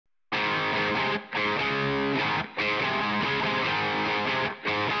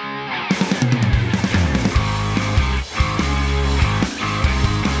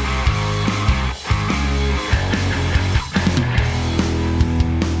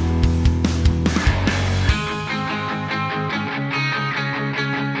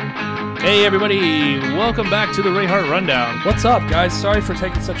Hey everybody, welcome back to the Rayhart Rundown. What's up, guys? Sorry for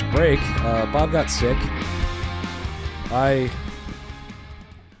taking such a break. Bob got sick. I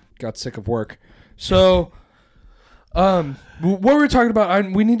got sick of work. So, what we were talking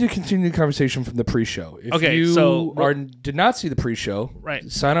about, we need to continue the conversation from the pre-show. If you did not see the pre-show, right,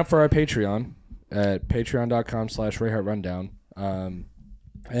 sign up for our Patreon at patreon.com/RayhartRundown.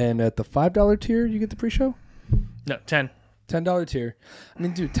 And at the $5 tier, you get the pre-show? No, $10 tier. I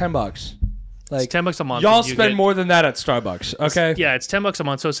mean, dude, $10. Like, it's $10 a month. Y'all spend more than that at Starbucks, okay? It's $10 a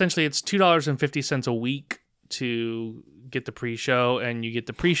month. So essentially, it's $2.50 a week to get the pre-show, and you get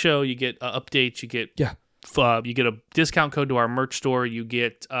the pre-show, you get updates, you get a discount code to our merch store. You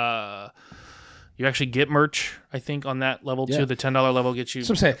get you actually get merch, I think, on that level too. The $10 level gets you a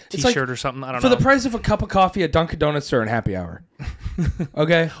T-shirt or something. I don't know. For the price of a cup of coffee at Dunkin' Donuts during happy hour.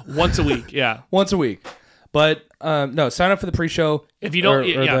 Okay, once a week, once a week. But no, sign up for the pre-show. If you don't,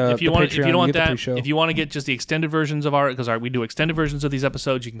 if you want that, if you want to get just the extended versions of because we do extended versions of these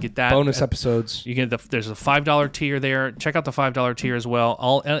episodes, you can get that. Bonus episodes. You get there's a $5 tier there. Check out the $5 tier as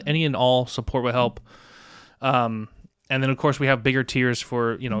well. Any and all support will help. And then of course we have bigger tiers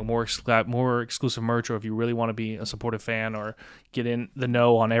for more exclusive merch, or if you really want to be a supportive fan or get in the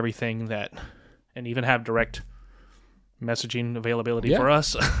know on everything and even have direct messaging availability for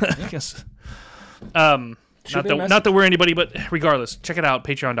us. I guess. Not that we're anybody, but regardless, check it out,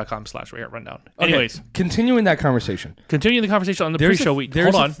 patreon.com/RayhartRundown. Anyways, continuing that conversation. Continuing the conversation on the pre-show.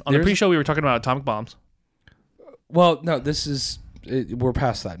 On the pre-show, we were talking about atomic bombs. Well, no, we're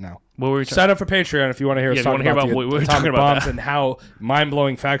past that now. What were we Sign up for Patreon if you want to hear us talk about what we were talking atomic about bombs and how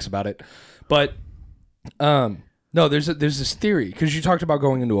mind-blowing facts about it. But no, there's this theory, because you talked about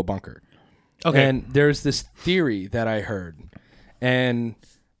going into a bunker. Okay. And there's this theory that I heard, and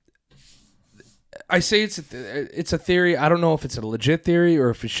I say it's a theory. I don't know if it's a legit theory or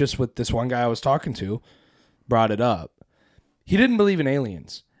if it's just what this one guy I was talking to brought it up. He didn't believe in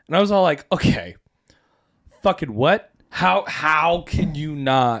aliens. And I was all like, okay, fucking what? How can you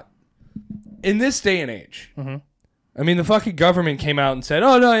not? In this day and age, I mean, the fucking government came out and said,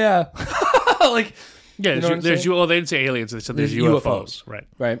 oh, no, yeah. Like, yeah, they didn't say aliens. They said there's UFOs. Right.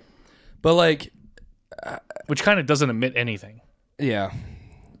 Right. But, like, which kind of doesn't emit anything. Yeah.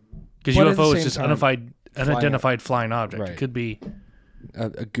 Because UFO is just unidentified flying object. Right. It could be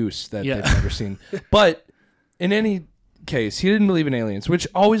a goose that they've never seen. But in any case, he didn't believe in aliens, which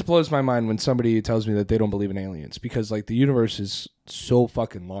always blows my mind when somebody tells me that they don't believe in aliens, because like the universe is so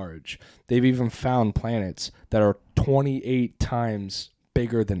fucking large. They've even found planets that are 28 times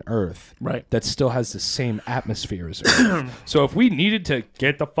bigger than Earth, right? That still has the same atmosphere as Earth. So if we needed to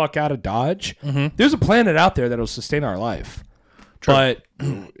get the fuck out of Dodge, there's a planet out there that'll sustain our life. True. But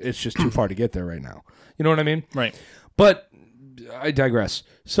it's just too far to get there right now. You know what I mean? Right. But I digress.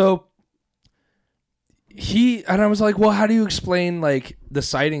 So I was like, well, how do you explain like the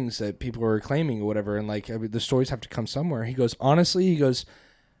sightings that people are claiming or whatever? And like, I mean, the stories have to come somewhere. He goes, honestly,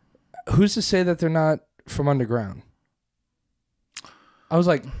 who's to say that they're not from underground? I was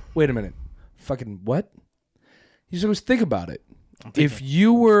like, wait a minute. Fucking what? He goes, think about it. If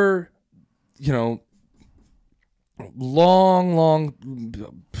you were, long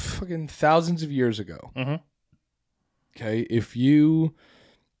fucking thousands of years ago, okay, if you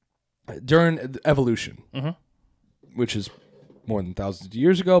during evolution, which is more than thousands of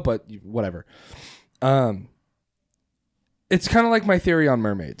years ago, but whatever, it's kind of like my theory on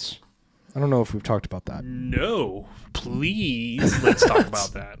mermaids. I don't know if we've talked about that. No, please, let's talk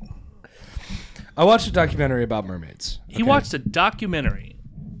about that. I watched a documentary about mermaids. Okay? He watched a documentary.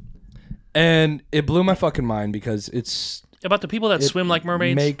 And it blew my fucking mind, because it's about the people that swim like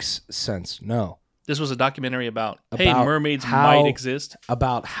mermaids. Makes sense. No, this was a documentary about hey, mermaids might exist,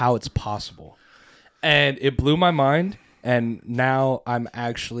 about how it's possible, and it blew my mind. And now I'm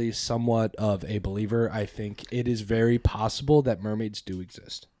actually somewhat of a believer. I think it is very possible that mermaids do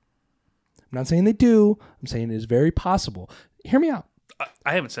exist. I'm not saying they do. I'm saying it is very possible. Hear me out.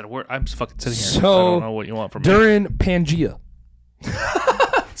 I haven't said a word. I'm just fucking sitting here. So I don't know what you want from me. During Pangea.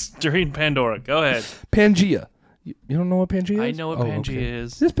 During Pandora. Go ahead. Pangea. You don't know what Pangea is? I know what Pangea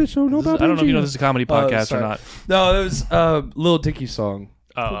is. This bitch don't know about Pangea. I don't know if you know this is a comedy podcast or not. No, it was Lil Dicky's song.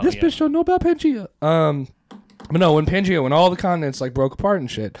 This bitch don't know about Pangea. But no, when all the continents like broke apart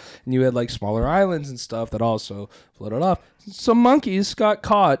and shit, and you had like smaller islands and stuff that also floated off, some monkeys got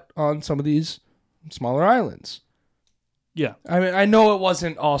caught on some of these smaller islands. Yeah. I mean, I know it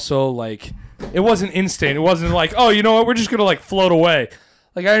wasn't also like, it wasn't instant. It wasn't like, oh, you know what, we're just going to like float away.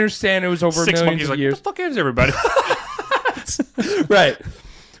 Like, I understand it was over millions of years. What the fuck is everybody? Right.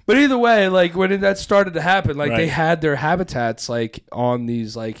 But either way, like when that started to happen, like Right. they had their habitats like on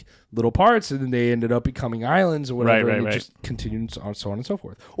these like little parts, and then they ended up becoming islands or whatever, Right, and right, it just continued so on and so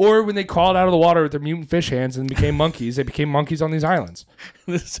forth. Or when they crawled out of the water with their mutant fish hands and became monkeys, they became monkeys on these islands.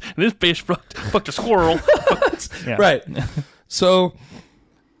 this fish fucked a squirrel. Yeah. Right. So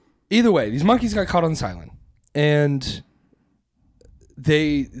either way, these monkeys got caught on this island, and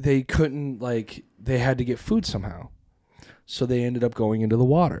they couldn't, like, they had to get food somehow. So they ended up going into the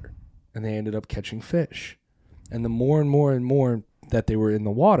water, and they ended up catching fish. And the more and more and more that they were in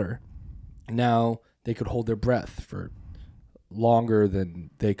the water, now they could hold their breath for longer than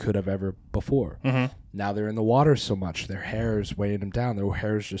they could have ever before. Mm-hmm. Now they're in the water so much, their hair is weighing them down. Their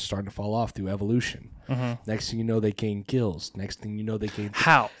hair is just starting to fall off through evolution. Mm-hmm. Next thing you know, they gain gills. Next thing you know, they gain...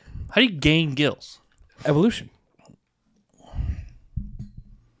 How do you gain gills? Evolution.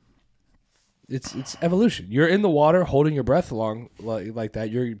 It's evolution. You're in the water holding your breath along like that.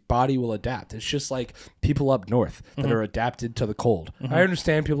 Your body will adapt. It's just like people up north that are adapted to the cold. I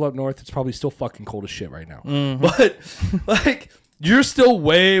understand people up north. It's probably still fucking cold as shit right now. But like you're still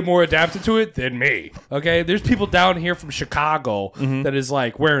way more adapted to it than me. Okay? There's people down here from Chicago that is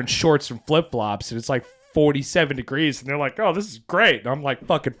like wearing shorts and flip-flops, and it's like 47 degrees, and they're like, oh, this is great. And I'm like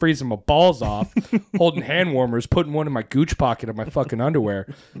fucking freezing my balls off, holding hand warmers, putting one in my gooch pocket of my fucking underwear.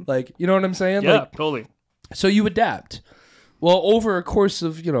 Like, you know what I'm saying? Yeah, Like, totally. so you adapt. Well, over a course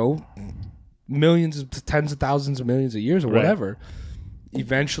of, you know, millions of tens of thousands of millions of years or whatever,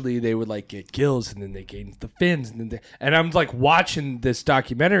 eventually they would like get gills, and then they gain the fins, and then and I'm like watching this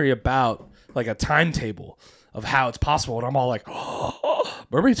documentary about like a timetable of how it's possible, and I'm all like, oh,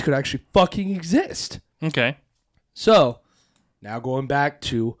 mermaids could actually fucking exist. Okay. So, now going back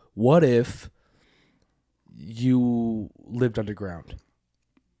to what if you lived underground?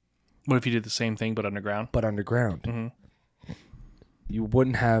 What if you did the same thing but underground? But underground. Mm-hmm. You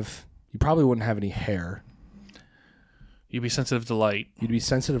probably wouldn't have any hair. You'd be sensitive to light. You'd be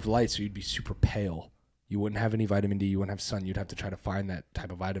sensitive to light, so you'd be super pale. You wouldn't have any vitamin D. You wouldn't have sun. You'd have to try to find that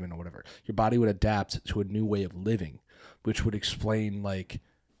type of vitamin or whatever. Your body would adapt to a new way of living, which would explain, like,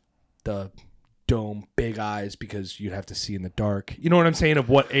 the dome, big eyes, because you'd have to see in the dark. You know what I'm saying? Of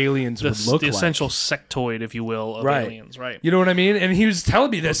what aliens would look like. The essential sectoid, if you will, of aliens, right? You know what I mean? And he was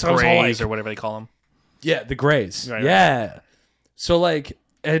telling me this. I was all like, or whatever they call them. Yeah, the grays. Right, yeah. Right. So, like,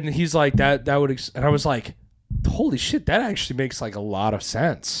 and he's like, that would, and I was like, holy shit, that actually makes, like, a lot of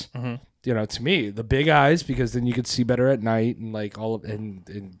sense. Mm-hmm. You know, to me, the big eyes, because then you could see better at night, and like all of,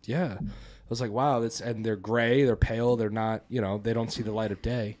 and yeah, I was like, wow, and they're gray, they're pale, they're not, you know, they don't see the light of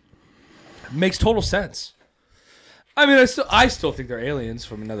day. It makes total sense. I mean, I still think they're aliens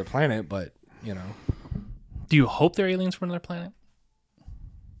from another planet, but you know. Do you hope they're aliens from another planet?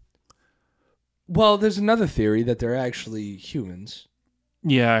 Well, there's another theory that they're actually humans.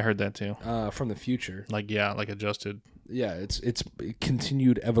 Yeah, I heard that too. From the future. Like adjusted. Yeah, it's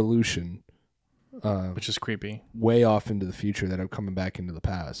continued evolution, which is creepy. Way off into the future that are coming back into the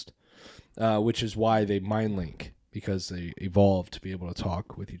past, which is why they mind link, because they evolved to be able to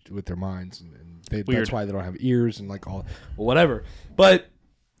talk with their minds, and that's why they don't have ears and like all whatever. But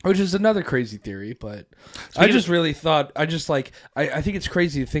which is another crazy theory. But I just really thought I think it's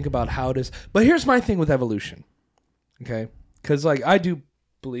crazy to think about how it is. But here's my thing with evolution, okay? Because like I do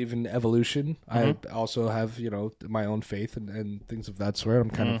believe in evolution. Mm-hmm. I also have, you know, my own faith and things of that sort. I'm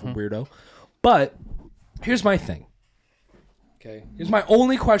kind of a weirdo. But here's my thing. Okay. Here's my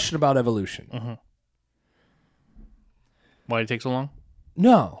only question about evolution. Mm-hmm. Why did it take so long?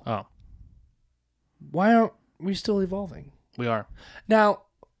 No. Oh. Why aren't we still evolving? We are. Now,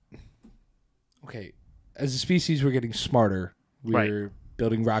 okay, as a species, we're getting smarter. We're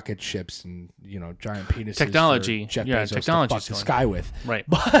building rocket ships and, you know, giant penises. Technology. Jeff yeah, Bezos technology. To fuck the sky with. Right.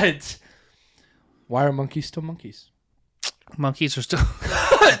 But why are monkeys still monkeys? Monkeys are still...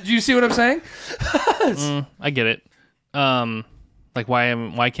 Do you see what I'm saying? I get it. Like,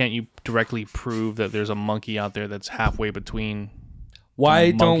 why can't you directly prove that there's a monkey out there that's halfway between why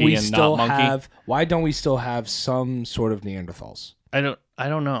don't we still have some sort of Neanderthals? I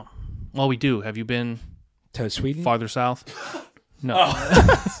don't know. Well, we do. Have you been to Sweden? Farther south? No.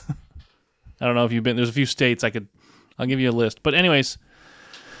 Oh. I don't know if you've been. There's a few states I'll give you a list. But anyways.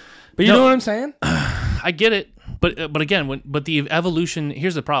 But you know what I'm saying? I get it. But again, the evolution,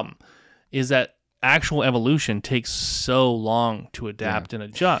 here's the problem, is that actual evolution takes so long to adapt and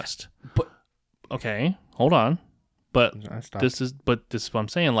adjust. But okay, hold on. But this is what I'm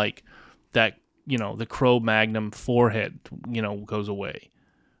saying, like that, you know, the Cro-Magnon forehead, you know, goes away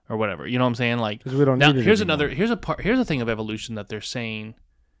or whatever. You know what I'm saying? Like, we don't now need it here's anymore. here's a thing of evolution that they're saying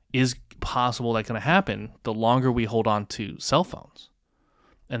is possible, that's going to happen the longer we hold on to cell phones.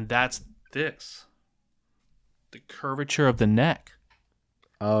 And that's this. The curvature of the neck.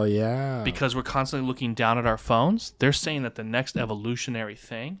 Oh, yeah. Because we're constantly looking down at our phones, they're saying that the next evolutionary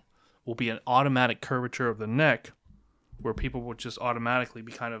thing will be an automatic curvature of the neck where people will just automatically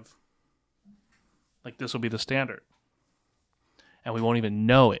be kind of like this will be the standard. And we won't even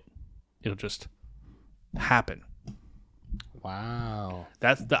know it. It'll just happen. Wow.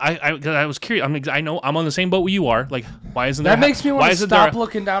 That's the I was curious. I know I'm on the same boat you are. Like, why isn't there? That makes me want to stop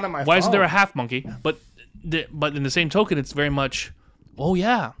looking down at my phone. Why isn't there a half monkey? But in the same token, it's very much. Oh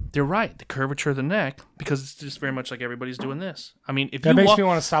yeah, they're right. The curvature of the neck, because it's just very much like everybody's doing this. I mean, if that makes me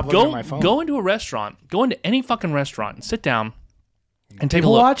want to stop looking at my phone. Go into a restaurant. Go into any fucking restaurant and sit down and take a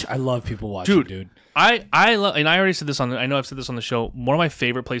People look. watch. I love people watching, dude. I love, and I already said this I know I've said this on the show. One of my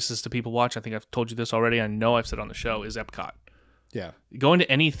favorite places to people watch, I think I've told you this already. I know I've said on the show, is Epcot. Yeah. Go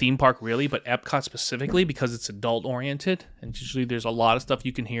into any theme park really, but Epcot specifically because it's adult oriented, and usually there's a lot of stuff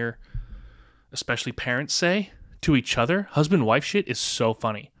you can hear, especially parents say to each other. Husband-wife shit is so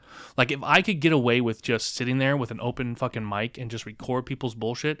funny. Like, if I could get away with just sitting there with an open fucking mic and just record people's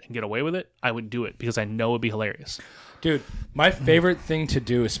bullshit and get away with it, I would do it because I know it'd be hilarious. Dude, my favorite thing to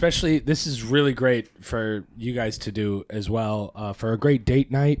do, especially, this is really great for you guys to do as well, for a great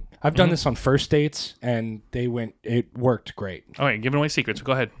date night. I've done this on first dates, and it worked great. All right, giving away secrets.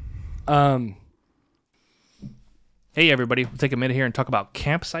 Go ahead. Hey, everybody. We'll take a minute here and talk about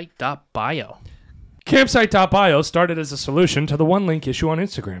campsite.bio. Campsite.bio started as a solution to the one link issue on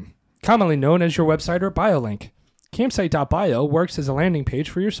Instagram, commonly known as your website or bio link. Campsite.bio works as a landing page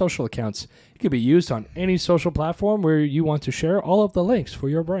for your social accounts. It can be used on any social platform where you want to share all of the links for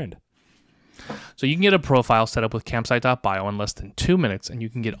your brand. So you can get a profile set up with campsite.bio in less than 2 minutes, and you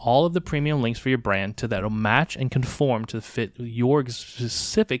can get all of the premium links for your brand that'll match and conform to fit your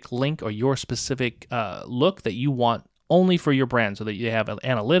specific link or your specific look that you want only for your brand. So that you have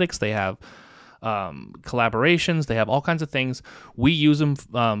analytics, they have collaborations, they have all kinds of things. We use them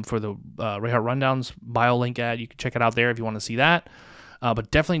for the Rayhart Rundown's bio link ad. You can check it out there if you want to see that. But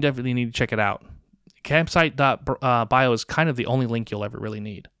definitely need to check it out. Campsite.bio is kind of the only link you'll ever really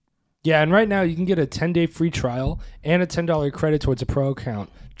need. Yeah, and right now you can get a 10-day free trial and a $10 credit towards a pro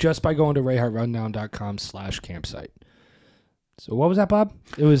account just by going to rayhartrundown.com/campsite. So what was that, Bob?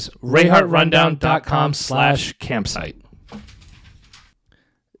 It was rayhartrundown.com/campsite.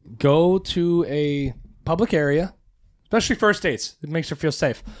 Go to a public area, especially first dates. It makes her feel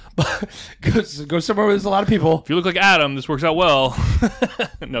safe. But go somewhere where there's a lot of people. If you look like Adam, this works out well.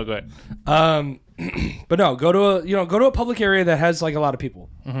 No, go ahead. But no, go to a public area that has like a lot of people.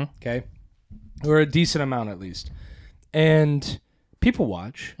 Mm-hmm. Okay, or a decent amount at least, and people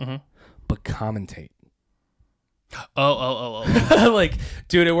watch, but commentate. Oh. Like,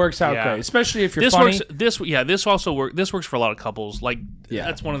 dude, it works out great, especially if you're funny. This works for a lot of couples. Like,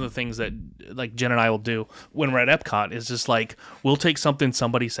 that's one of the things that like Jen and I will do when we're at Epcot is just like we'll take something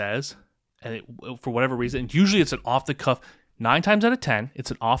somebody says, and for whatever reason, usually it's an off the cuff. 9 times out of 10,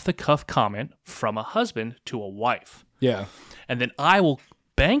 it's an off the cuff comment from a husband to a wife. Yeah, and then I will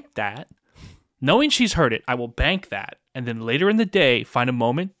bank that, knowing she's heard it. I will bank that, and then later in the day, find a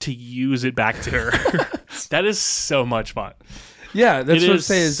moment to use it back to her. That is so much fun. Yeah, that's what I'm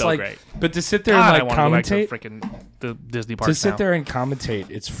saying. It's so like, great. But to sit there and like commentate, the Disney parks. To sit there and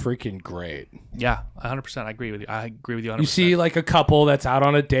commentate, it's freaking great. Yeah, 100%. I agree with you. 100%. You see like a couple that's out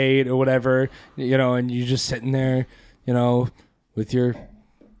on a date or whatever, and you're just sitting there, with your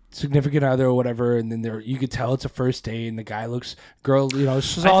significant other or whatever, and then you could tell it's a first date, and the girl,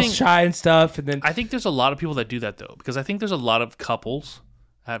 she's all shy and stuff, and then I think there's a lot of people that do that though, because I think there's a lot of couples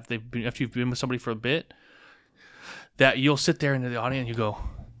after you've been with somebody for a bit, that you'll sit there in the audience, you'll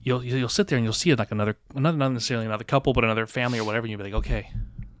sit there and you'll see like not necessarily another couple, but another family or whatever, and you'll be like, okay,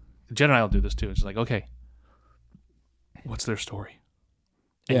 Jen and I will do this too. It's like, okay, what's their story?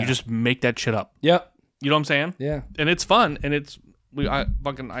 And you just make that shit up. Yep. You know what I'm saying? Yeah. And it's fun, and I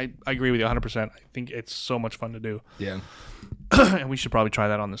agree with you 100%. I think it's so much fun to do. Yeah. And we should probably try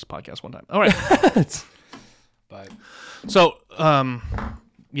that on this podcast one time. All right. Bye. So, so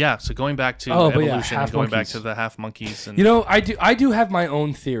going back to evolution, and going back to the half monkeys, and I do have my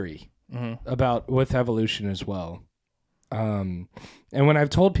own theory about with evolution as well. And when I've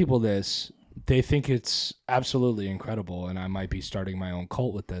told people this, they think it's absolutely incredible, and I might be starting my own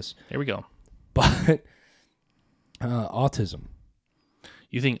cult with this. Here we go. But autism.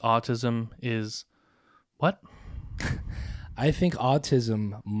 You think autism is what? I think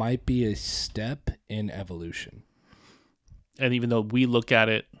autism might be a step in evolution. And even though we look at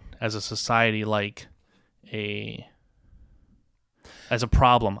it as a society like as a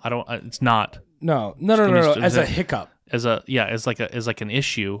problem, it's not. No. As a hiccup. as like an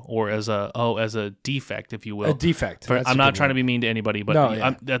issue or as a defect, if you will. A defect. I'm not trying to be mean to anybody, but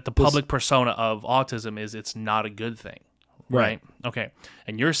No, that the public persona of autism is it's not a good thing. Right. Okay.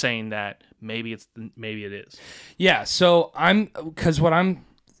 And you're saying that maybe it is. Yeah. So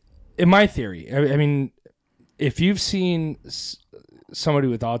in my theory, I mean, if you've seen somebody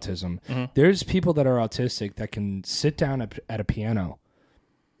with autism, there's people that are autistic that can sit down at a piano,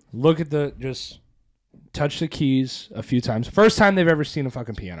 look at just touch the keys a few times. First time they've ever seen a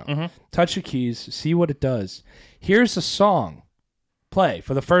fucking piano. Touch the keys, see what it does. Here's a song, play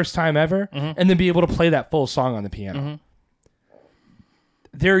for the first time ever, and then be able to play that full song on the piano.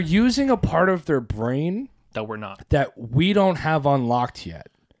 They're using a part of their brain that we don't have unlocked yet.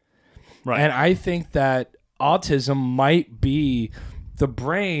 Right. And I think that autism might be the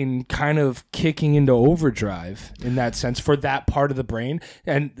brain kind of kicking into overdrive in that sense for that part of the brain.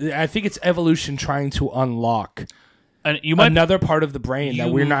 And I think it's evolution trying to unlock another part of the brain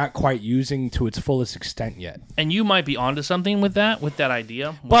that we're not quite using to its fullest extent yet. And you might be onto something with that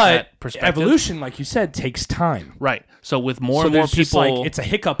idea. But that perspective. Evolution, like you said, takes time. Right. So with more and more people... just like, it's a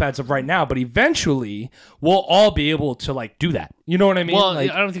hiccup as of right now, but eventually we'll all be able to like do that. You know what I mean? Well, I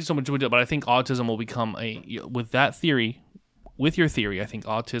don't think so much would do it, but I think autism will become with that theory, with your theory, I think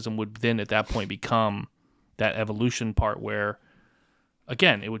autism would then at that point become that evolution part where,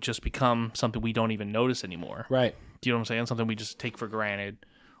 again, it would just become something we don't even notice anymore. Right. Do you know what I'm saying? Something we just take for granted,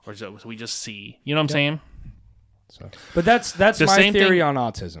 or so we just see. You know what I'm saying? So, but that's my theory on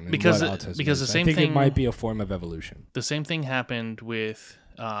autism. Because the same thing, I think it might be a form of evolution. The same thing happened with,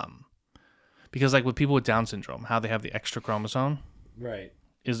 because like with people with Down syndrome, how they have the extra chromosome, right,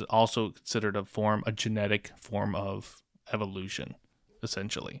 is also considered a genetic form of evolution,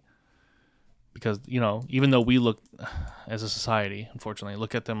 essentially. Because even though we look as a society, unfortunately,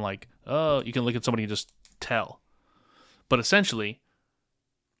 look at them like, oh, you can look at somebody and just tell. But essentially,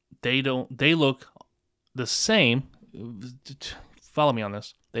 they look the same. Follow me on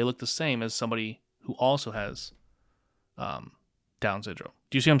this. They look the same as somebody who also has Down syndrome.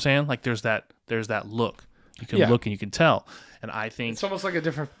 Do you see what I'm saying? Like there's that look. You can look and you can tell. And I think it's almost like a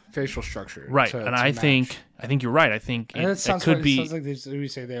different facial structure. Right. And I think you're right. I think it could be. It sounds like we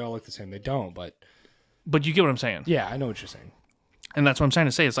say they all look the same. They don't, but you get what I'm saying. Yeah, I know what you're saying. And that's what I'm trying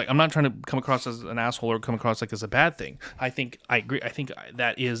to say. It's like I'm not trying to come across as an asshole or come across like as a bad thing. I agree. I think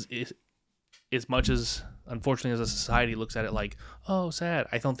that is as much as, unfortunately, as a society looks at it like, oh, sad.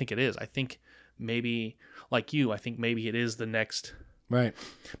 I don't think it is. I think maybe, like you, I think maybe it is the next. Right.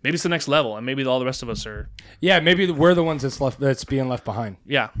 Maybe it's the next level, and maybe all the rest of us are. Yeah, maybe we're the ones that's being left behind.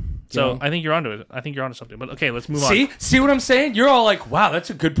 Yeah. So I think you're onto it. I think you're onto something. But okay, let's move on. See what I'm saying? You're all like, wow, that's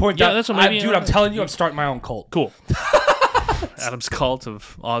a good point. Yeah, that's what dude, I'm telling you, I'm starting my own cult. Cool. Adam's cult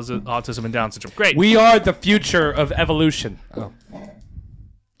of autism and Down syndrome. Great. We are the future of evolution. Oh.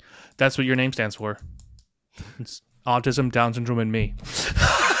 That's what your name stands for. It's autism, Down syndrome, and me.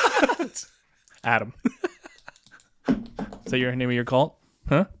 Adam. Is that your name of your cult?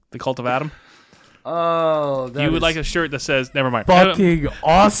 Huh? The cult of Adam? Oh, you would like a shirt that says, never mind. Fucking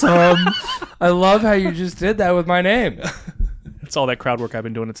awesome. I love how you just did that with my name. It's all that crowd work I've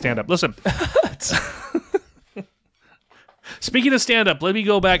been doing at stand-up. Listen. Speaking of stand-up, let me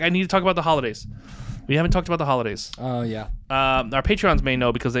go back. I need to talk about the holidays. We haven't talked about the holidays. Oh, yeah. Our Patreons may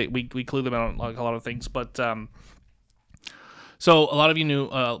know because we clue them out on like a lot of things. But so a lot of you knew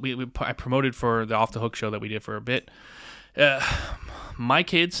I promoted for the Off the Hook show that we did for a bit. My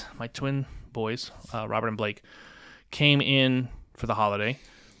kids, my twin boys, Robert and Blake, came in for the holiday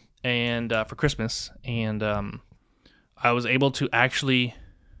and for Christmas, and I was able to actually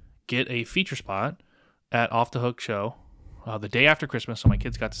get a feature spot at Off the Hook show the day after Christmas, so my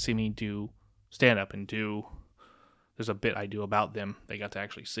kids got to see me do stand-up and there's a bit I do about them they got to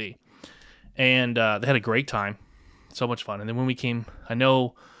actually see. And they had a great time. So much fun. And then when we came, I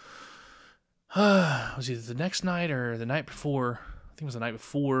know, it was either the next night or the night before, I think it was the night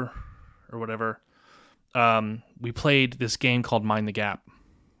before or whatever, we played this game called Mind the Gap. Do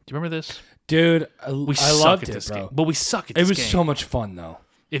you remember this? Dude, I loved it, this bro. game. But we suck at this game. It was so much fun, though.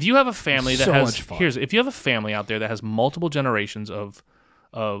 If you have a family that if you have a family out there that has multiple generations of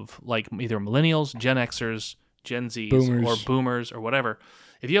like either millennials, Gen Xers, Gen Zs, or boomers or whatever,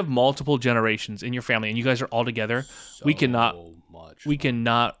 if you have multiple generations in your family and you guys are all together, we cannot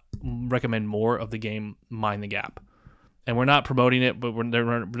recommend more of the game Mind the Gap. And we're not promoting it, but we're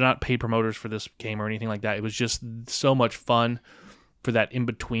not paid promoters for this game or anything like that. It was just so much fun for that in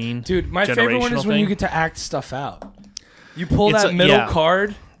between. Dude, my favorite one is when you get to act stuff out. You pull that middle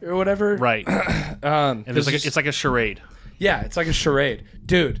card or whatever. Right. And it's like a charade. Yeah, it's like a charade.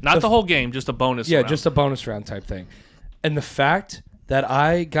 Dude. Not the whole game, just a bonus round. Just a bonus round type thing. And the fact that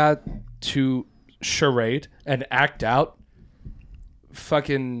I got to charade and act out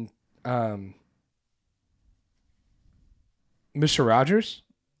fucking Mr. Rogers.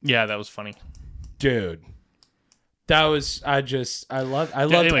 Yeah, that was funny. Dude. That was I loved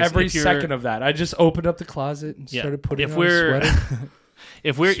Anyways, every second of that. I just opened up the closet and started putting on a sweater.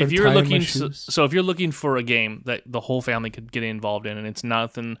 If you're looking if you're looking for a game that the whole family could get involved in, and it's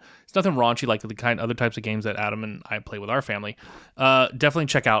nothing raunchy like the other types of games that Adam and I play with our family, definitely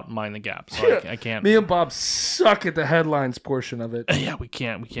check out Mind the Gap. So I can't. Me and Bob suck at the headlines portion of it. Yeah, we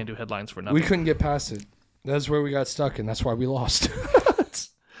can't do headlines for nothing. We couldn't get past it. That's where we got stuck, and that's why we lost.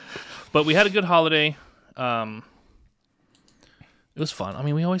 But we had a good holiday. It was fun. I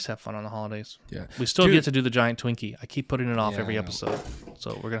mean, we always have fun on the holidays. Yeah. We still get to do the giant Twinkie. I keep putting it off every episode.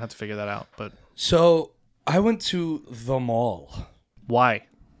 So we're going to have to figure that out. But so I went to the mall. Why?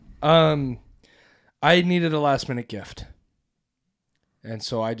 I needed a last minute gift. And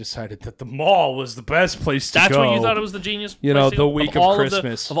so I decided that the mall was the best place to go. That's what you thought it was the genius You know, the week of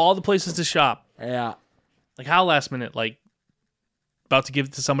Christmas. Of all the places to shop. Yeah. Like how last minute? Like about to give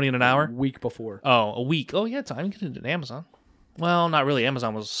it to somebody in an hour? A week before. Oh, a week. Oh, yeah, time. You can get it at Amazon. Well, not really.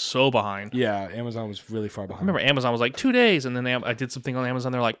 Amazon was so behind. Yeah, Amazon was really far behind. I remember Amazon was like 2 days, and then I did something on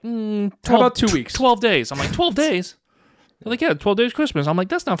Amazon. They're like, 12, how about 2 weeks? 12 days. I'm like, 12 days? They're like, yeah, 12 days Christmas. I'm like,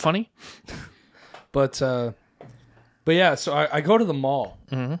 that's not funny. But yeah, so I go to the mall,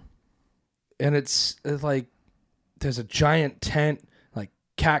 and it's like there's a giant tent, like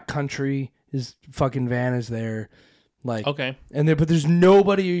Cat Country, his fucking van is there, like okay, but there's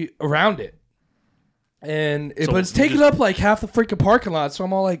nobody around it. But it's taking up like half the freaking parking lot. So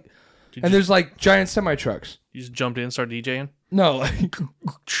I'm all like, there's like giant semi trucks. You just jumped in and started DJing? No, like,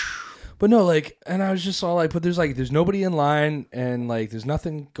 but no, like, and I was just all like, but there's nobody in line and like, there's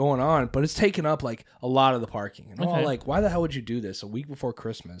nothing going on, but it's taking up like a lot of the parking. And I'm all like, why the hell would you do this a week before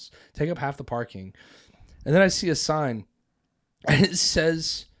Christmas? Take up half the parking. And then I see a sign and it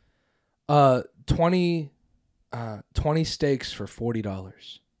says, 20 steaks for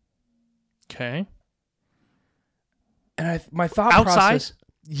 $40. Okay. And my thought outside? process...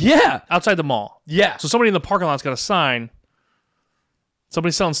 Yeah. Outside the mall? Yeah. So somebody in the parking lot's got a sign.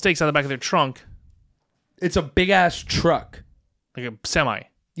 Somebody's selling steaks out of the back of their trunk. It's a big-ass truck. Like a semi.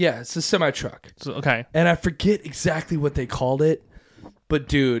 Yeah, it's a semi-truck. So, okay. And I forget exactly what they called it. But,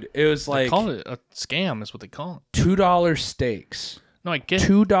 dude, it was like... They called it a scam is what they call it. $2 steaks. No, I get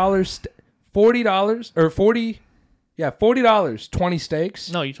it. $2... $40... Or 40... Yeah, $40. 20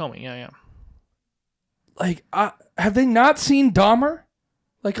 steaks. No, you told me. Yeah. Like, have they not seen Dahmer?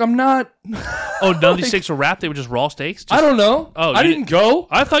 Like, I'm not... Oh, none of these steaks were wrapped? They were just raw steaks? I don't know. Oh, I didn't go.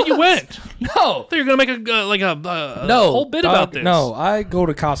 I thought you went. No. I thought you were going to make a whole bit about this. No, I go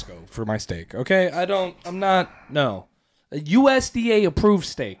to Costco for my steak, okay? No. A USDA approved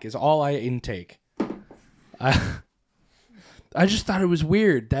steak is all I intake. I just thought it was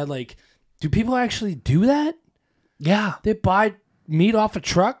weird that, like, do people actually do that? Yeah. They buy meat off a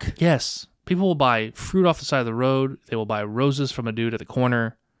truck? Yes. People will buy fruit off the side of the road. They will buy roses from a dude at the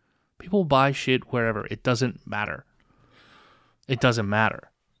corner. People will buy shit wherever. It doesn't matter. It doesn't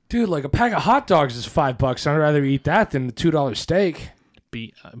matter. Dude, like a pack of hot dogs is $5. I'd rather eat that than a $2 steak.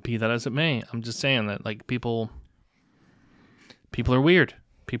 Be that as it may. I'm just saying that, like, people are weird.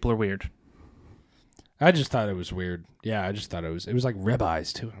 People are weird. I just thought it was weird. Yeah, I just thought it was like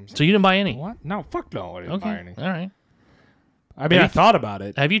ribeyes too. So you didn't buy any? What? No, fuck no. I didn't buy any. All right. I mean, I thought about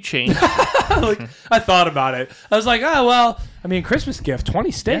it. Have you changed? I thought about it. I was like, oh, well, I mean, Christmas gift,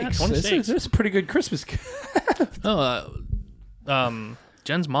 20 steaks. Yeah, 20 steaks. It's a pretty good Christmas gift.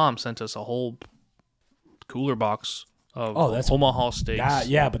 Jen's mom sent us a whole cooler box of that's Omaha steaks.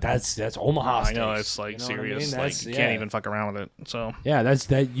 Yeah, but that's Omaha steaks. I know, it's like serious. Like, you can't even fuck around with it. So yeah, that's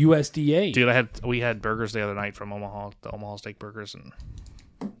that USDA. Dude, we had burgers the other night from Omaha, the Omaha steak burgers, and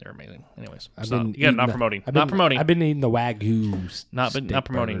they're amazing. Anyways, not promoting. I've been eating the Wagyu. Not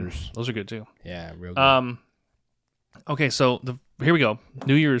promoting. Burgers. Those are good too. Yeah, real good. Okay, so here we go.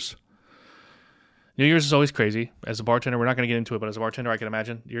 New Year's. New Year's is always crazy. As a bartender, we're not going to get into it, but as a bartender, I can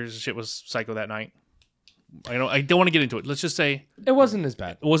imagine New Year's shit was psycho that night. I don't want to get into it. Let's just say it wasn't as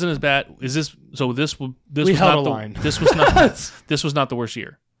bad. It wasn't as bad. Is this so? This we was held not a line. This was not. This was not the worst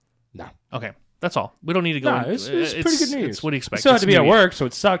year. No. Okay, that's all. We don't need to go. No, it's pretty good New Year's. It's what do you expect? Still had to be at work, so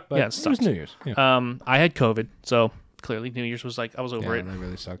it sucked. But it was New Year's. Yeah. I had COVID, so clearly New Year's was like I was over it. That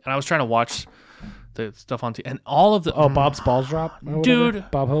really sucked. And I was trying to watch the stuff on TV, and all of the Bob's Balls Drop, dude.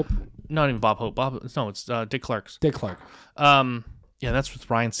 Bob Hope. Not even Bob Hope. It's Dick Clark's. Dick Clark. Yeah, that's with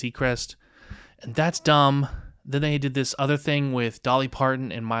Ryan Seacrest, and that's dumb. then they did this other thing with Dolly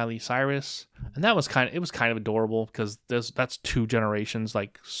Parton and Miley Cyrus, and that was kind of adorable because that's 2 generations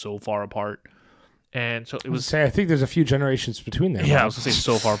like so far apart, and so it was. I think there's a few generations between them. Yeah, right? I was gonna say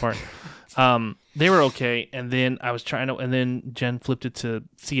so far apart. They were okay, and then and then Jen flipped it to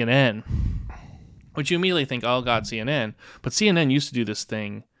CNN, which you immediately think, oh God, CNN, but CNN used to do this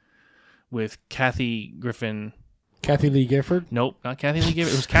thing with Kathy Griffin. Kathy Lee Gifford? Nope, not Kathy Lee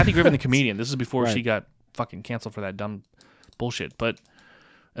Gifford. It was Kathy Griffin, the comedian. This is before Right. she got fucking canceled for that dumb bullshit. But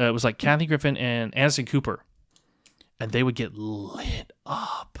it was like Kathy Griffin and Anderson Cooper, and they would get lit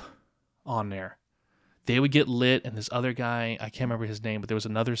up on there. They would get lit, and this other guy, I can't remember his name, but there was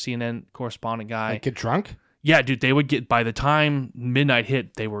another CNN correspondent guy. Like get drunk? Yeah, dude, they would get, by the time midnight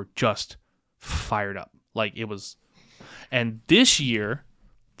hit, they were just fired up. Like it was. And this year,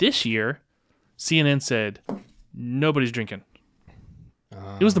 CNN said, nobody's drinking.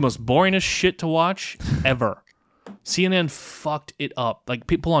 It was the most boringest shit to watch ever. CNN fucked it up. Like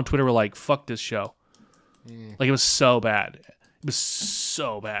people on Twitter were like, fuck this show. Like it was so bad. It was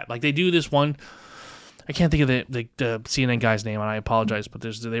so bad. Like they do this one, I can't think of the CNN guy's name, and I apologize, but there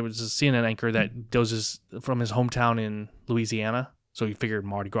was a CNN anchor that does this from his hometown in Louisiana. So he figured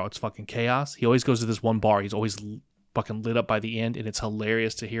Mardi Gras, it's fucking chaos. He always goes to this one bar. He's always fucking lit up by the end, and it's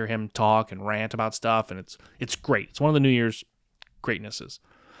hilarious to hear him talk and rant about stuff, and it's great. It's one of the New Year's greatnesses.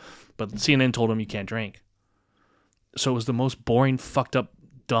 But CNN told him you can't drink. So it was the most boring, fucked up,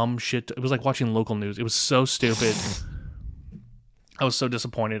 dumb shit. It was like watching local news. It was so stupid. I was so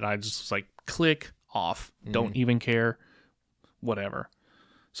disappointed. I just was like, click off. Don't even care. Whatever.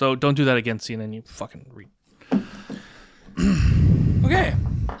 So don't do that again, CNN. You fucking Okay.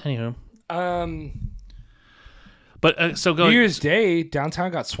 Anywho. But so go. New Year's Day,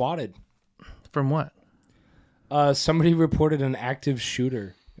 downtown got swatted. From what? Somebody reported an active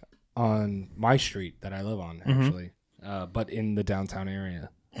shooter on my street that I live on, actually, but in the downtown area.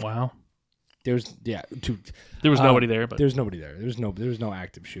 Wow. There was nobody there, but there's nobody there. There was no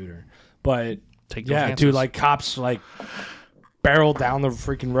active shooter, but take those chances. dude, like cops like barreled down the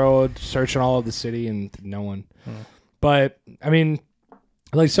freaking road, searching all of the city, and no one. But I mean,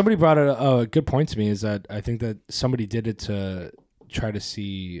 like somebody brought a good point to me is that I think that somebody did it to try to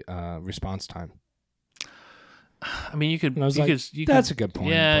see response time. I mean, you could. That's a good point.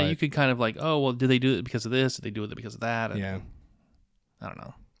 Yeah, but you could kind of like, oh well, did they do it because of this? Did they do it because of that? Yeah, I don't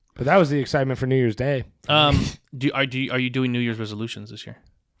know. But that was the excitement for New Year's Day. Are you doing New Year's resolutions this year?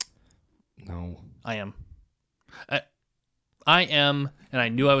 No, I am. I am, and I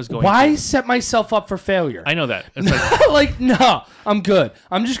knew I was going. Why set myself up for failure? I know that. It's like, like, no, I'm good.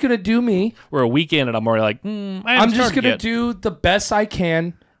 I'm just gonna do me. We're a week in, and I'm already like, I'm just gonna do the best I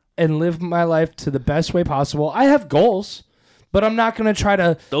can and live my life to the best way possible. I have goals, but I'm not gonna try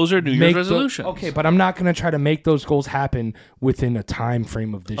to. Those are New Year's resolutions. Okay, but I'm not gonna try to make those goals happen within a time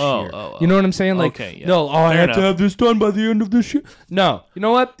frame of this year. You know what I'm saying? Like, okay, yeah. no, I have to have this done by the end of this year. No, you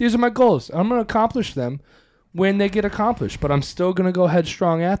know what? These are my goals. I'm gonna accomplish them when they get accomplished, but I'm still gonna go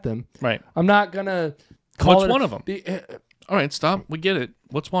headstrong at them. Right. I'm not gonna. What's one of them? All right, stop. We get it.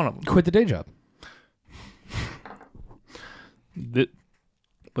 What's one of them? Quit the day job.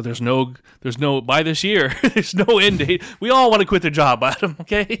 But there's no by this year. There's no end date. We all want to quit their job, Adam.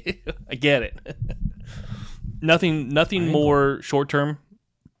 Okay, I get it. Nothing more short term.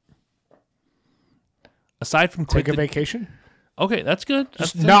 Aside from take a vacation. Okay, that's good.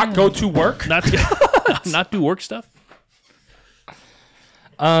 Just not go to work. Not do work stuff.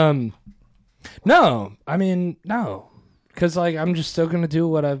 No. I mean, no. Because like I'm just still gonna do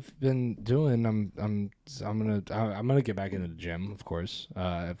what I've been doing. I'm gonna get back into the gym, of course.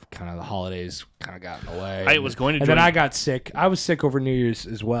 Kind of the holidays kind of got in the way. I was going to, and then I got sick. I was sick over New Year's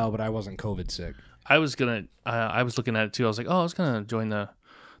as well, but I wasn't COVID sick. I was gonna. I was looking at it too. I was like, oh, I was gonna join the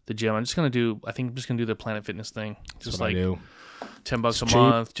gym. I'm just gonna do the Planet Fitness thing. Just like $10 a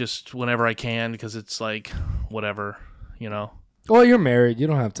month, just whenever I can, because it's like whatever, you know. Well, you're married. You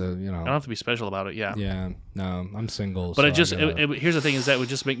don't have to, you know. I don't have to be special about it, yeah. Yeah, no, I'm single. But so here's the thing is that it would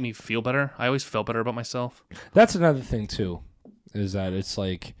just make me feel better. I always felt better about myself. That's another thing, too, is that it's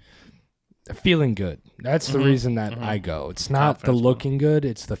like feeling good. That's the reason that I go. It's not the looking good.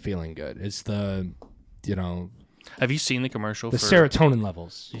 It's the feeling good. It's the, you know. Have you seen the commercial? The serotonin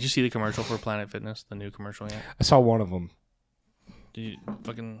levels. Did you see the commercial for Planet Fitness, the new commercial yet? I saw one of them. Did you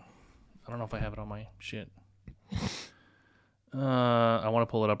fucking... I don't know if I have it on my shit. I want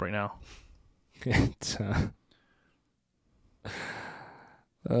to pull it up right now. I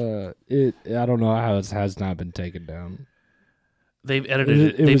don't know how it has not been taken down. They've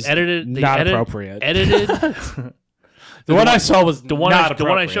edited it. Not appropriate. The one I saw was the one not the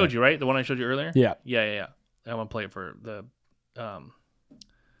one I showed you, right? The one I showed you earlier? Yeah. Yeah. I'm gonna play it for the.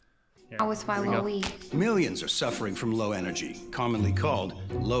 How was my low E? Millions are suffering from low energy, commonly called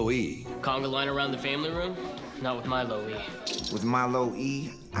low E. Conga line around the family room? Not with my low E. With my low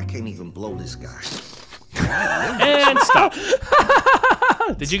E, I can't even blow this guy. And stop.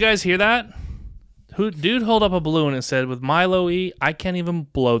 Did you guys hear that? Dude held up a balloon and said, with my low E, I can't even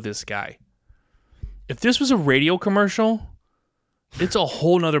blow this guy. If this was a radio commercial, it's a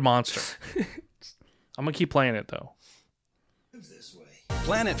whole nother monster. I'm going to keep playing it, though.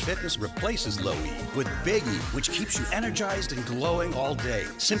 Planet Fitness replaces Low E with Big E, which keeps you energized and glowing all day.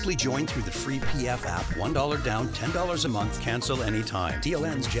 Simply join through the free PF app. $1 down, $10 a month. Cancel anytime. Deal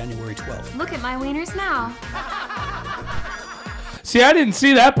ends January 12th. Look at my wieners now. See, I didn't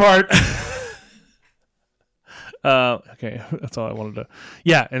see that part. Okay, that's all I wanted to.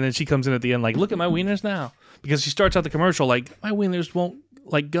 Yeah, and then she comes in at the end like, look at my wieners now. Because she starts out the commercial like, my wieners won't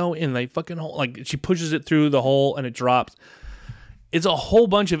like go in like fucking hole. Like she pushes it through the hole and it drops. It's a whole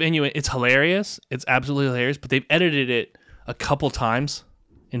bunch of innuendo. It's hilarious. It's absolutely hilarious. But they've edited it a couple times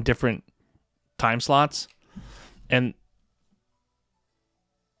in different time slots. And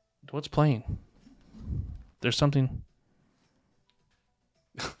what's playing? There's something.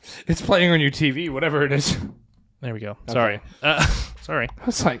 It's playing on your TV, whatever it is. There we go. Okay. Sorry. Sorry. I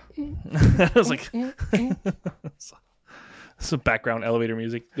was like, I was like, some background elevator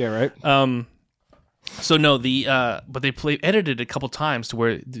music. yeah, right. So no, but they edited it a couple times to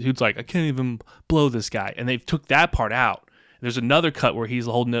where the dude's like, I can't even blow this guy, and they took that part out. There's another cut where he's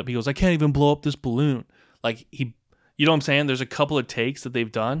holding up. He goes, I can't even blow up this balloon. Like you know what I'm saying? There's a couple of takes that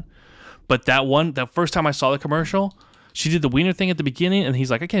they've done, but that first time I saw the commercial, she did the wiener thing at the beginning, and he's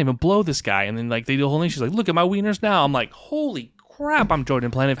like, I can't even blow this guy, and then like they do the whole thing. She's like, look at my wieners now. I'm like, holy crap! I'm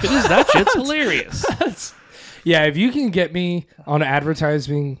joining Planet Fitness. That shit's hilarious. Yeah, if you can get me on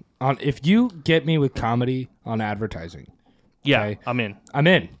advertising. If you get me with comedy on advertising, Yeah, okay, I'm in. I'm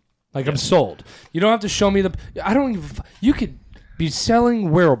in. Like, I'm sold. You don't have to show me I don't even. You could be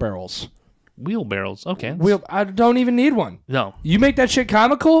selling wheelbarrows. Wheelbarrows. Okay. I don't even need one. No. You make that shit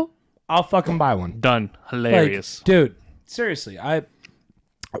comical, I'll fucking buy one. Done. Hilarious. Like, dude, seriously,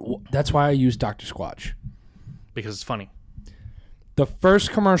 that's why I use Dr. Squatch. Because it's funny. The first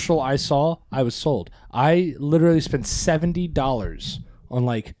commercial I saw, I was sold. I literally spent $70 on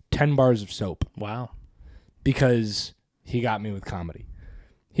like 10 bars of soap. Wow. Because he got me with comedy.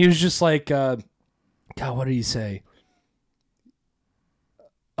 He was just like, God, what did he say?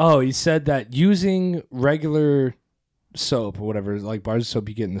 Oh, he said that using regular soap or whatever, like bars of soap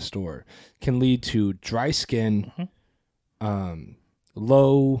you get in the store, can lead to dry skin,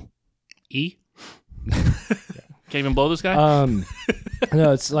 low E? Can't even blow this guy?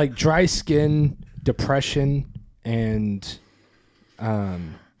 No, it's like dry skin, depression, and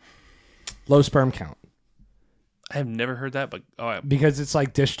low sperm count. I have never heard that, but because it's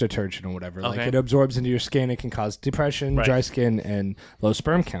like dish detergent or whatever. Like Okay. it absorbs into your skin. It can cause depression, Right. dry skin, and low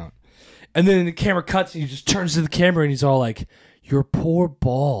sperm count. And then the camera cuts and he just turns to the camera and he's all like, your poor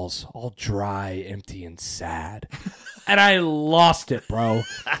balls, all dry, empty, and sad. And I lost it, bro.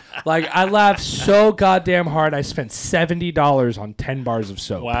 Like, I laughed so goddamn hard. I spent $70 on 10 bars of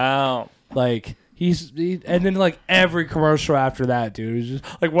soap. wow. Like, and then like every commercial after that, dude, was just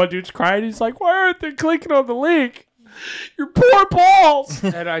like one dude's crying. He's like, why aren't they clicking on the link? Your poor balls.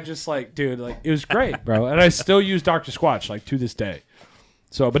 And I just like, dude, like it was great, bro. And I still use Dr. Squatch like to this day.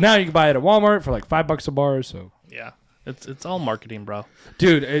 So, but now you can buy it at Walmart for like $5 a bar. So, Yeah. It's all marketing, bro.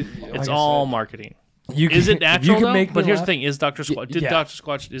 dude, It's all marketing. Is Is it natural, though? But here's the thing. Is Dr. Squatch... Did yeah. Dr.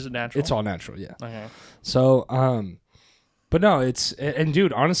 Squatch... Is it natural? It's all natural, yeah. Okay. So, but no, and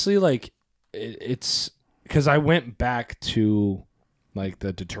dude, honestly, like it's because I went back to like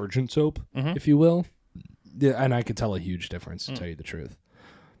the detergent soap, if you will, yeah, and I could tell a huge difference, to tell you the truth.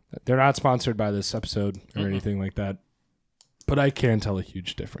 They're not sponsored by this episode or anything like that, but I can tell a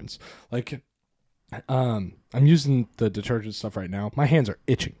huge difference. Like, I'm using the detergent stuff right now. My hands are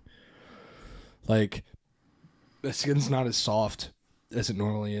itching. Like, the skin's not as soft as it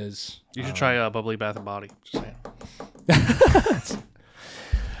normally is. You should try Bubbly Bath and Body. Just saying.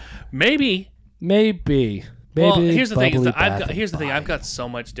 Maybe. Well, here's the thing. Bubbly Bath I've got so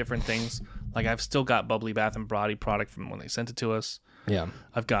much different things. Like, I've still got Bubbly Bath and Body product from when they sent it to us. Yeah.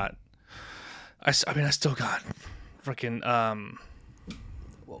 I've got... I still got freaking...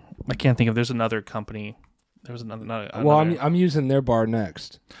 I can't think of... There's another company There was another. Well, I'm using their bar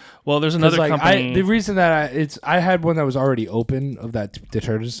next. Well, there's another company. The reason that I had one that was already open of that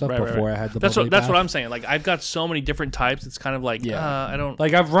detergent stuff before I had the. That's what I'm saying. Like I've got so many different types. It's kind of like I don't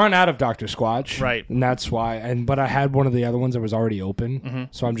like I've run out of Dr. Squatch, right? And that's why. But I had one of the other ones that was already open,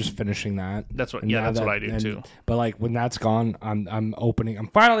 so I'm just finishing that. That's what. Yeah, that's what I do too. But like when that's gone, I'm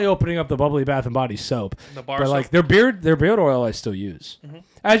finally opening up the Bubbly Bath and Body soap. The bar but soap. Like their beard oil I still use,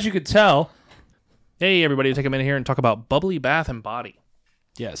 as you could tell. Hey everybody, take a minute here and talk about Bubbly Bath and Body.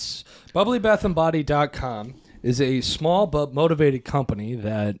 Yes. BubblyBathAndBody.com is a small but motivated company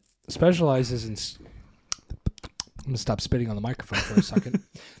that specializes in... I'm going to stop spitting on the microphone for a second.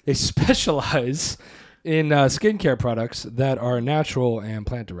 They specialize in skincare products that are natural and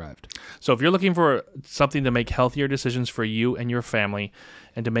plant-derived. So if you're looking for something to make healthier decisions for you and your family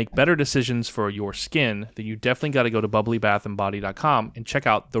and to make better decisions for your skin, then you definitely got to go to BubblyBathAndBody.com and check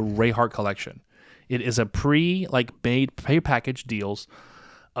out the Rayhart collection. It is a made pre-packaged deals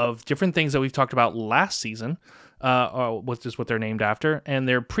of different things that we've talked about last season, which is what they're named after, and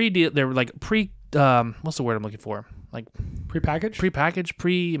they're what's the word I'm looking for? Like Pre-packaged,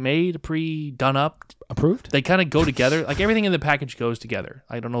 pre-made, pre-done up, approved. They kind of go together. Like everything in the package goes together.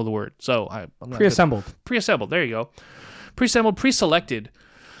 I don't know the word, so I'm not pre-assembled. Pre-assembled. There you go. Pre-assembled, pre-selected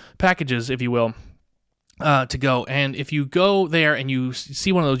packages, if you will. To go, and if you go there and you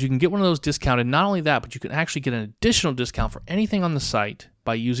see one of those, you can get one of those discounted. Not only that, but you can actually get an additional discount for anything on the site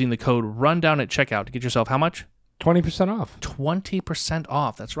by using the code RUNDOWN at checkout to get yourself how much? 20% off. 20%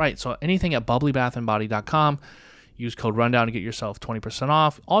 off. That's right. So anything at BubblyBathAndBody.com, use code RUNDOWN to get yourself 20%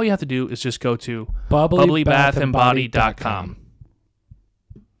 off. All you have to do is just go to BubblyBathAndBody.com.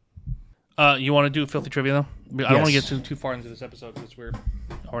 You want to do filthy trivia though? I don't want to get too far into this episode because we're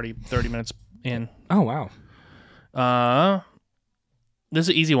already 30 minutes in. Oh wow. This is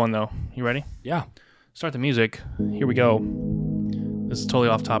an easy one though. You ready? Yeah. Start the music. Here we go. This is totally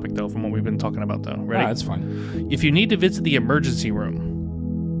off topic though from what we've been talking about though. Ready? That's fine. If you need to visit the emergency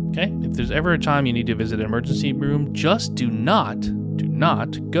room, okay? If there's ever a time you need to visit an emergency room, just do not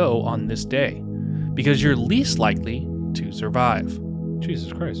go on this day because you're least likely to survive.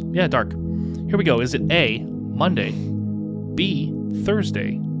 Jesus Christ. Yeah, dark. Here we go. Is it A, Monday, B,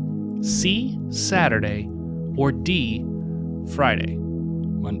 Thursday, C, Saturday, or D, Friday?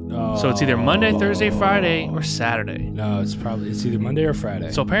 So it's either Monday, Thursday, Friday, or Saturday. No, it's either Monday or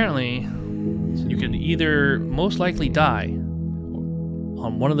Friday. So apparently, you can either most likely die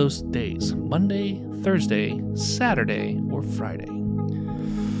on one of those days. Monday, Thursday, Saturday, or Friday.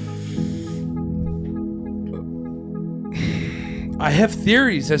 I have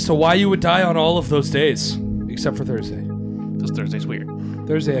theories as to why you would die on all of those days, except for Thursday. Because Thursday's weird.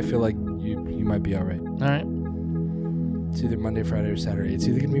 Thursday, I feel like you might be all right. All right. It's either Monday, Friday, or Saturday. It's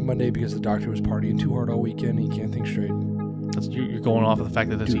either going to be Monday because the doctor was partying too hard all weekend and he can't think straight. You're going off of the fact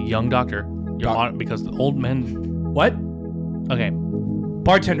that there's a young doctor. You're on it because the old men... What? Okay.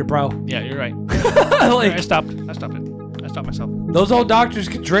 Bartender, bro. Yeah, you're right. Like, I stopped it. I stopped myself. Those old doctors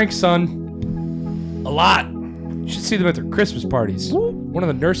can drink, son. A lot. You should see them at their Christmas parties. Woo. One of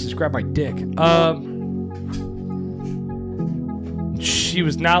the nurses grabbed my dick. She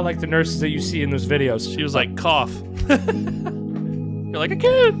was not like the nurses that you see in those videos. She was like, cough. You're like, I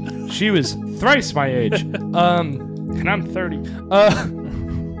can't. She was thrice my age. And I'm 30.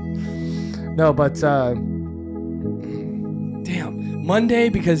 No, but damn. Monday,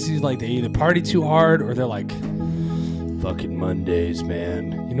 because he's like, they either party too hard or they're like, fucking Mondays,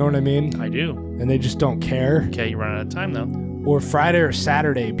 man. You know what I mean? I do. And they just don't care. Okay, you're running out of time though. Or Friday or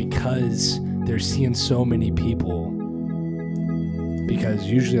Saturday because they're seeing so many people. Because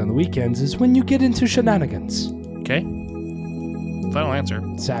usually on the weekends is when you get into shenanigans. Okay. Final answer.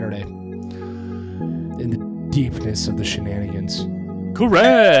 Saturday. In the deepness of the shenanigans.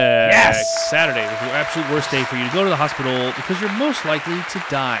 Correct. Yes. Saturday was the absolute worst day for you to go to the hospital because you're most likely to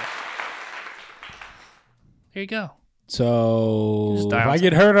die. There you go. So if I on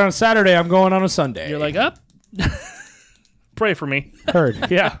get hurt on a Saturday, I'm going on a Sunday. You're like, up. Pray for me. Heard.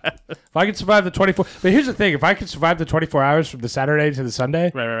 Yeah. If I can survive the 24. But here's the thing. If I can survive the 24 hours from the Saturday to the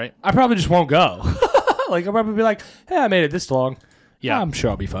Sunday, right. I probably just won't go. Like, I'll probably be like, hey, I made it this long. Yeah. I'm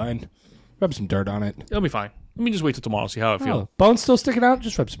sure I'll be fine. Rub some dirt on it. It'll be fine. Let me just wait till tomorrow, see how I feel. Bones still sticking out?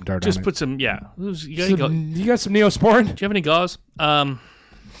 Just rub some dirt on it. Just put some, yeah. You got some Neosporin? Do you have any gauze? So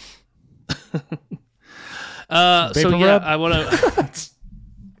yeah, rub? I want to.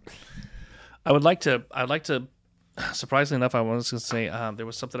 I'd like to. Surprisingly enough, I was going to say there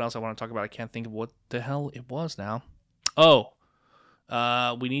was something else I want to talk about. I can't think of what the hell it was now. Oh,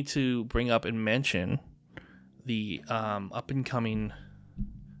 we need to bring up and mention the up and coming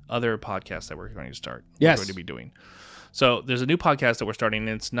other podcast that we're going to start. Yes. We're going to be doing. So there's a new podcast that we're starting,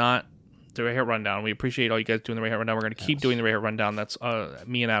 and it's not the Rayhart Rundown. We appreciate all you guys doing the Rayhart Rundown. We're going to keep doing the Rayhart Rundown. That's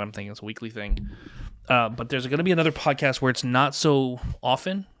me and Adam thing. It's a weekly thing. But there's going to be another podcast where it's not so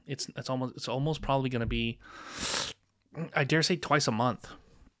often. It's almost probably going to be, I dare say, twice a month.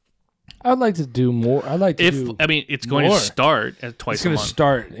 I'd like to do more. I'd like to it's going to start at twice a month. It's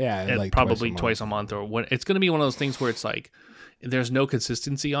going to start, like probably twice a month, or what? It's going to be one of those things where it's like there's no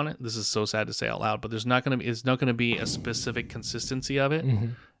consistency on it. This is so sad to say out loud, but it's not going to be a specific consistency of it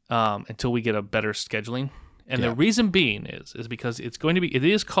until we get a better scheduling. And the reason being is because it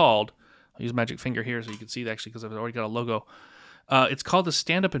is called. I'll use magic finger here so you can see it actually because I've already got a logo. It's called the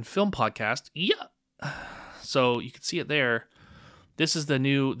Stand Up and Film Podcast. Yeah. So you can see it there. This is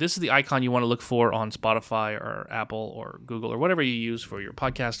the icon you want to look for on Spotify or Apple or Google or whatever you use for your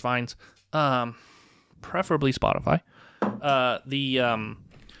podcast finds. Preferably Spotify. The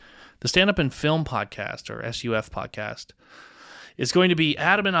Stand Up and Film Podcast, or SUF podcast, is going to be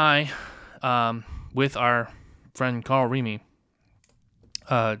Adam and I with our friend Carl Remy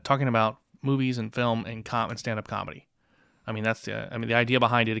talking about movies and film and stand-up comedy. I mean, the idea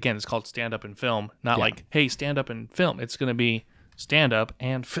behind it, again, it's called Stand Up and Film, not like, hey, stand up and film. It's going to be stand up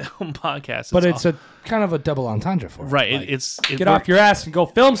and film podcast. But it's a kind of a double entendre for it. Right. Like, get off your ass and go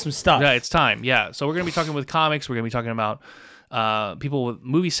film some stuff. Yeah, it's time. Yeah. So we're going to be talking with comics. We're going to be talking about people with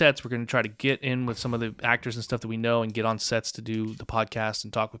movie sets. We're going to try to get in with some of the actors and stuff that we know and get on sets to do the podcast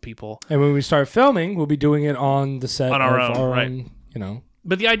and talk with people. And when we start filming, we'll be doing it on the set on our own, right.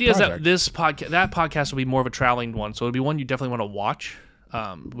 But the idea is that that podcast will be more of a traveling one, so it'll be one you definitely want to watch,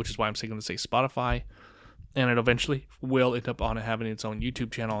 which is why I'm going to say Spotify, and it eventually will end up on having its own YouTube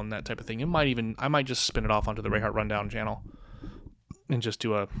channel and that type of thing. I might just spin it off onto the Rayhart Rundown channel and just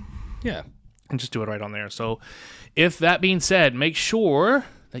do it right on there. So, if that being said, make sure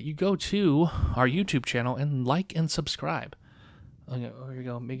that you go to our YouTube channel and like and subscribe. Okay, here we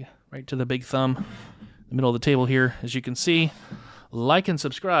go, right to the big thumb, in the middle of the table here, as you can see. Like and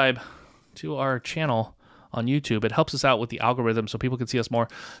subscribe to our channel on YouTube. It helps us out with the algorithm so people can see us more,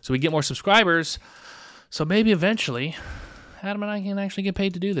 so we get more subscribers. So maybe eventually Adam and I can actually get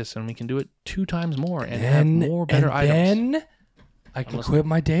paid to do this, and we can do it 2 times more and have more better items. Then I can quit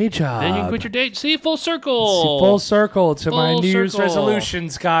my day job. Then you can quit your day. See, full circle. Full circle to my New Year's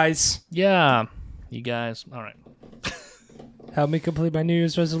resolutions, guys. Yeah, you guys. All right. Help me complete my New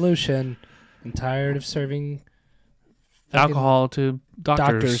Year's resolution. I'm tired of serving alcohol to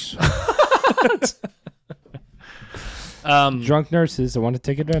doctors. Drunk nurses. I want to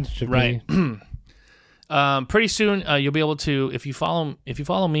take advantage of me. Pretty soon you'll be able to, if you follow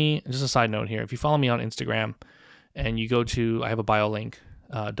me, just a side note here, if you follow me on Instagram and you go to, I have a bio link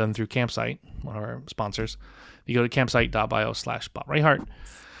done through Campsite, one of our sponsors. You go to campsite.bio/BobRayhart.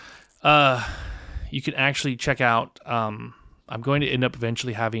 You can actually check out, I'm going to end up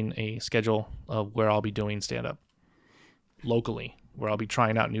eventually having a schedule of where I'll be doing stand-up locally, where I'll be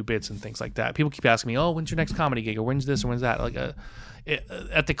trying out new bits and things like that. People keep asking me, "Oh, when's your next comedy gig?" or "When's this?" or "When's that?" Like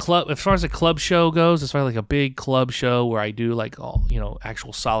at the club, as far as a club show goes, as far as like a big club show where I do like all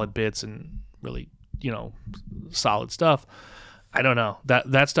actual solid bits and really solid stuff. I don't know,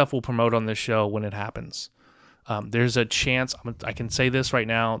 that stuff will promote on this show when it happens. There's a chance. I can say this right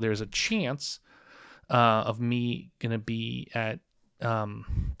now. There's a chance of me gonna be at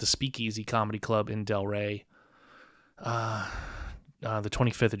the Speakeasy Comedy Club in Delray. The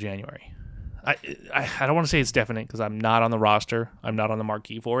 25th of January. I don't want to say it's definite because I'm not on the roster. I'm not on the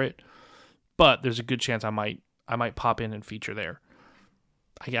marquee for it, but there's a good chance I might pop in and feature there.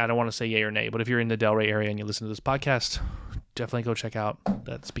 I don't want to say yay or nay, but if you're in the Delray area and you listen to this podcast, definitely go check out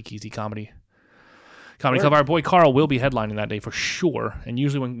that Speakeasy Comedy Club. Our boy Carl will be headlining that day for sure. And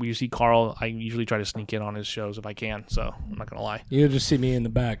usually when you see Carl, I usually try to sneak in on his shows if I can. So I'm not gonna lie. You'll just see me in the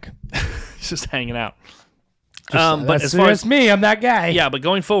back, just hanging out. But as far as me, I'm that guy. Yeah, but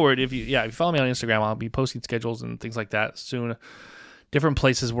going forward, if you follow me on Instagram, I'll be posting schedules and things like that soon. Different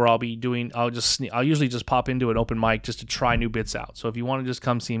places where I'll be doing. I'll usually just pop into an open mic just to try new bits out. So if you want to just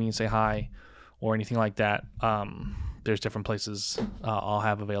come see me and say hi, or anything like that, there's different places I'll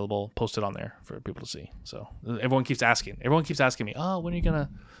have available posted on there for people to see. So everyone keeps asking me, "Oh,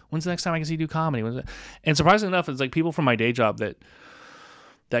 when's the next time I can see you do comedy?" And surprisingly enough, it's like people from my day job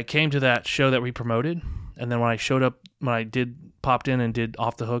that came to that show that we promoted. And then when I popped in and did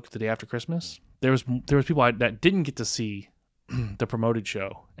Off the Hook the day after Christmas, there was people that didn't get to see the promoted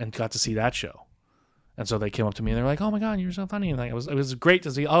show and got to see that show. And so they came up to me and they were like, "Oh my God, you're so funny." And like, it was great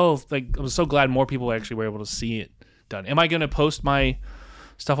to see. I was so glad more people actually were able to see it done. Am I going to post my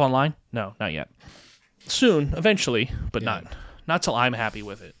stuff online? No, not yet. Soon, eventually, but not till I'm happy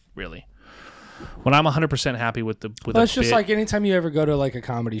with it. really. When I'm 100% happy with the Well, it's just like anytime you ever go to like a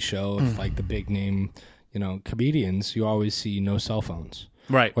comedy show of like the big name, comedians, you always see no cell phones.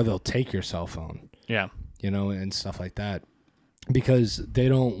 Right. Or they'll take your cell phone. Yeah. And stuff like that. Because they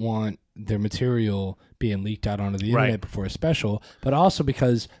don't want their material being leaked out onto the internet before a special, but also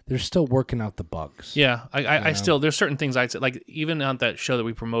because they're still working out the bugs. Yeah. I still, there's certain things I'd say, like even on that show that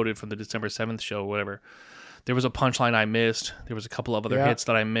we promoted from the December 7th show or whatever, there was a punchline I missed. There was a couple of other hits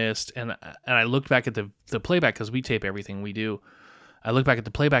that I missed. And I looked back at the playback because we tape everything we do. I looked back at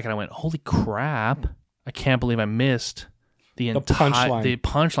the playback and I went, holy crap. I can't believe I missed the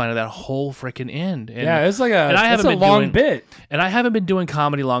punchline of that whole freaking end. And, it's like a long bit. And I haven't been doing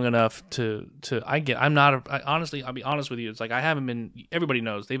comedy long enough honestly, I'll be honest with you. It's like I haven't been, everybody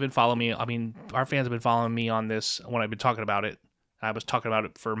knows. They've been following me. I mean, our fans have been following me on this when I've been talking about it. I was talking about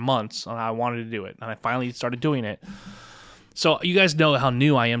it for months on how I wanted to do it, and I finally started doing it. So you guys know how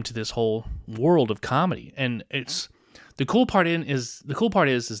new I am to this whole world of comedy, and it's the cool part is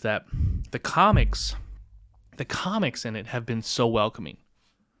that the comics in it have been so welcoming.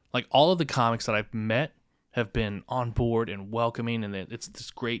 Like all of the comics that I've met have been on board and welcoming, and it's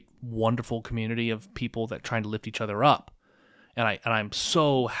this great, wonderful community of people that trying to lift each other up, and I'm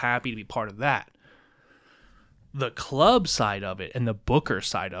so happy to be part of that. The club side of it and the booker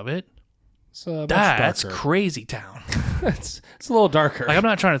side of it, that's crazy town. it's a little darker. Like I'm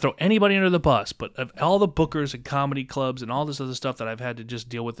not trying to throw anybody under the bus, but of all the bookers and comedy clubs and all this other stuff that I've had to just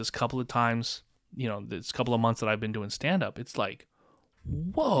deal with this couple of times, this couple of months that I've been doing stand up, it's like,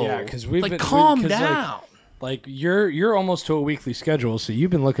 whoa, yeah, because calm down. Like you're almost to a weekly schedule, so you've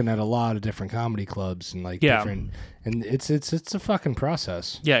been looking at a lot of different comedy clubs and different, and it's a fucking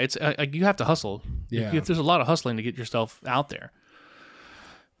process. Yeah, it's you have to hustle. Yeah, there's a lot of hustling to get yourself out there.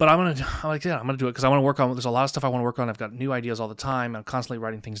 But I'm gonna do it because I want to work on. There's a lot of stuff I want to work on. I've got new ideas all the time. I'm constantly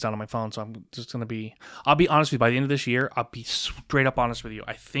writing things down on my phone, so I'm just gonna be. I'll be honest with you. By the end of this year, I'll be straight up honest with you.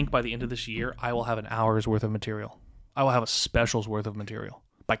 I think by the end of this year, I will have an hour's worth of material. I will have a special's worth of material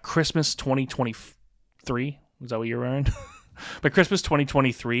by Christmas 2023. Is that what you're wearing? By Christmas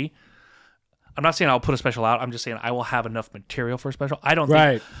 2023, I'm not saying I'll put a special out. I'm just saying I will have enough material for a special. I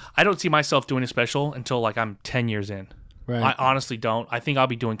don't see myself doing a special until like I'm 10 years in. Right. I honestly don't. I think I'll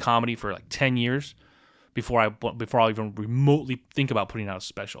be doing comedy for like 10 years before I'll even remotely think about putting out a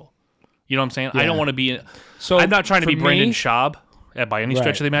special. You know what I'm saying? Yeah. I don't want to be. So I'm not trying to be Brendan Schaub by any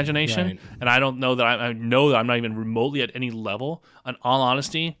stretch of the imagination, right. And I don't know that I know that I'm not even remotely at any level. In all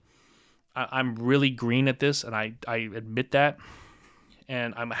honesty, I'm really green at this, and I admit that.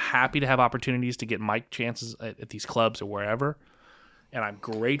 And I'm happy to have opportunities to get mic chances at these clubs or wherever. And I'm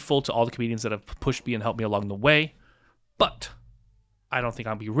grateful to all the comedians that have pushed me and helped me along the way. But I don't think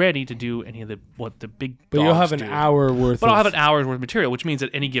I'll be ready to do any of what the big dogs do. But you'll have an hour worth. But I'll have an hour's worth of material, which means at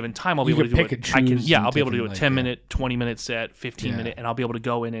any given time I'll be able to do it. I'll be able to do a 10-minute, 20-minute set, 15-minute, and I'll be able to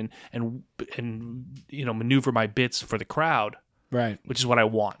go in and maneuver my bits for the crowd. Right. Which is what I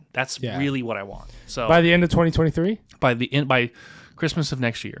want. That's really what I want. So by the end of 2023? By Christmas of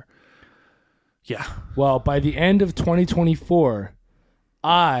next year. Yeah. Well, by the end of 2024,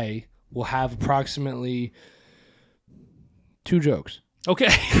 I will have approximately 2 jokes. Okay.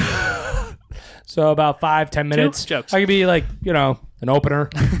 So about 5-10 minutes. 2 jokes. I could be like, an opener.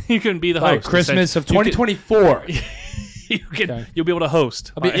 You can be the host. Christmas of 2024. You'll be able to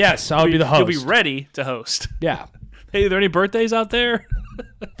host. I'll be the host. You'll be ready to host. Yeah. Hey, are there any birthdays out there?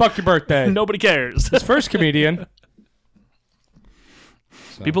 Fuck your birthday. Nobody cares. His first comedian.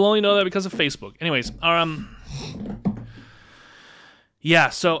 So. People only know that because of Facebook. Anyways, yeah,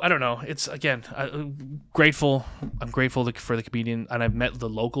 so I don't know. It's, again, grateful. I'm grateful for the comedian, and I've met the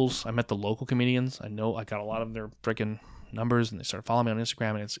locals. I met the local comedians. I know I got a lot of their freaking numbers, and they started following me on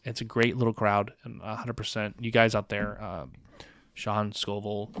Instagram, and it's a great little crowd, and 100%. You guys out there, Sean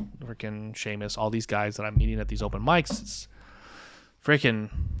Scoville, freaking Seamus, all these guys that I'm meeting at these open mics. It's freaking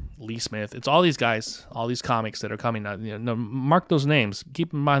Lee Smith. It's all these guys, all these comics that are coming out. Mark those names.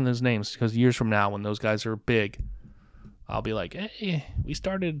 Keep in mind those names, because years from now, when those guys are big, I'll be like, hey, we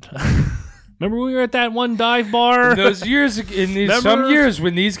started. Remember we were at that one dive bar? Those years, some years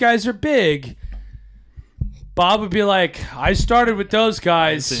when these guys are big, Bob would be like, I started with those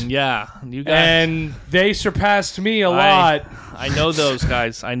guys. Listen, yeah, you guys, and they surpassed me a lot. I know those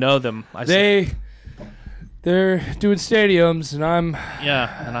guys. I know them. They're doing stadiums, and I'm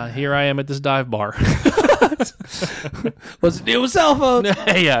here I am at this dive bar. What's the deal with cell phones?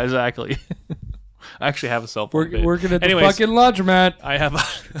 Yeah, exactly. I actually have a cell phone. We're working at the fucking laundromat.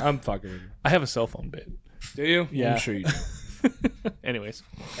 I'm fucking. I have a cell phone bit. Do you? Yeah, I'm sure you do. Anyways,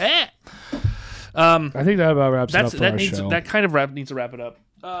 I think that about wraps it up for our show. That kind of needs to wrap it up.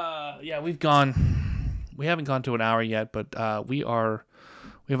 Yeah, we haven't gone to an hour yet, but we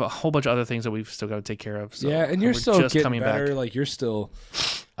have a whole bunch of other things that we've still got to take care of. So yeah, and you're we're still just getting coming better. back. Like you're still.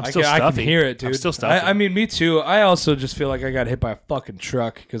 I'm still I can stuffy. hear it, dude. I'm still stuffy. I mean, me too. I also just feel like I got hit by a fucking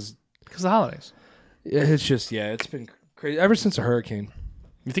truck because of the holidays. it's just it's been crazy ever since a hurricane.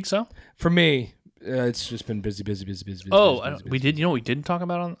 You think so? For me, it's just been busy. Oh, we did. You know what we didn't talk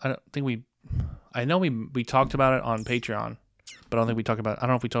about on? I don't think we. I know we talked about it on Patreon, but I don't think we talked about. I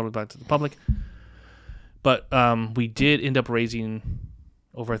don't know if we talked about it to the public. But we did end up raising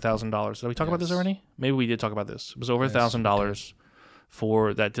over $1,000. Did we talk about this already? Maybe we did talk about this. It was over $1,000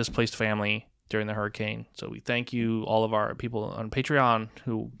 for that displaced family during the hurricane. So we thank you, all of our people on Patreon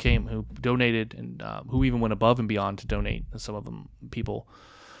who came, who donated, and who even went above and beyond to donate. Some of them people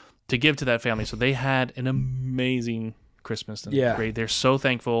to give to that family. So they had an amazing Christmas. And great. They're so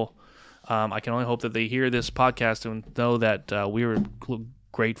thankful. I can only hope that they hear this podcast and know that we were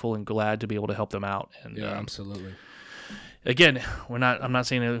grateful and glad to be able to help them out. And absolutely. Again, I'm not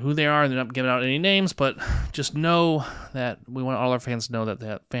saying who they are. They're not giving out any names, but just know that we want all our fans to know that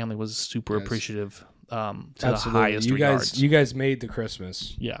that family was super appreciative to the highest regards. You guys made the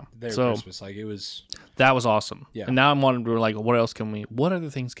Christmas. Yeah. Their so Christmas. Like it was. That was awesome. Yeah. And now I'm wondering, like, what other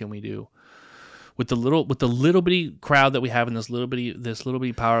things can we do with the little bitty crowd that we have in this little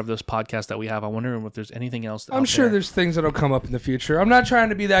bitty power of this podcast that we have? I wonder if there's anything else. I'm sure there's things that'll come up in the future. I'm not trying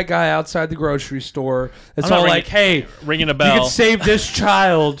to be that guy outside the grocery store. It's all like, hey, ringing a bell. You can save this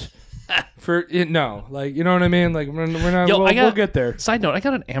child for no, like you know what I mean. Like we're not. We'll get there. Side note: I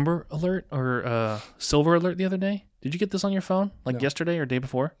got an Amber Alert or Silver Alert the other day. Did you get this on your phone, yesterday or day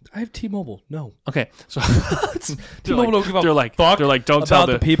before? I have T-Mobile. No. Okay, so T-Mobile don't give a fuck. They're like, don't tell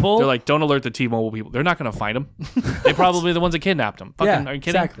the people. They're like, don't alert the T-Mobile people. They're not going to find them. They probably the ones that kidnapped them. Fucking, are you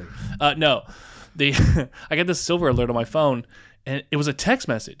kidding? Exactly. No, I got this Silver Alert on my phone, and it was a text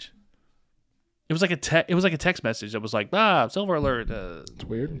message. It was like a text message that was like, Silver Alert. It's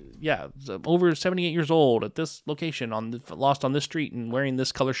weird. Yeah, over 78 years old at this location lost on this street and wearing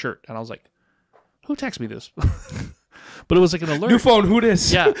this color shirt, and I was like, who texted me this? But it was like an alert. New phone, who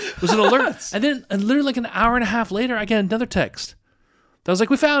this? Yeah, it was an alert. And then literally like an hour and a half later, I get another text that was like,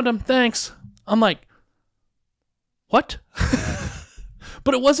 we found him, thanks. I'm like, what?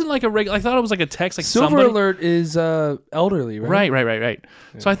 But it wasn't like a regular. I thought it was like a text. Like Silver somebody... Alert is elderly, right? Right.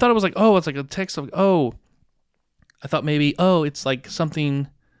 Yeah. So I thought it was like, it's like a text of, I thought maybe, it's like something...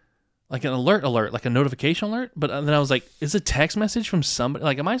 like an alert, like a notification alert. But then I was like, is a text message from somebody?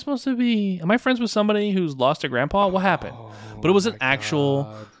 Like, am I friends with somebody who's lost a grandpa? What happened? But it was an actual,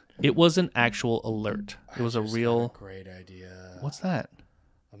 God. It was an actual alert. It was a real. Great idea. What's that?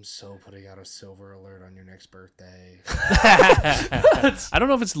 I'm so putting out a Silver Alert on your next birthday. I don't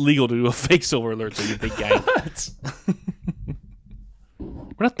know if it's legal to do a fake Silver Alert, so you big gang.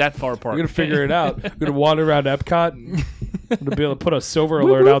 We're not that far apart. We're going to figure it out. We're going to wander around Epcot and to be able to put a Silver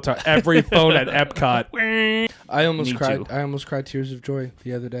Alert out to every phone at Epcot. I almost cried. I almost cried tears of joy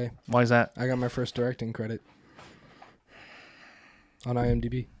the other day. Why is that? I got my first directing credit on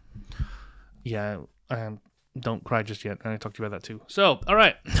IMDb. Yeah, don't cry just yet. I talked to you about that too. So, all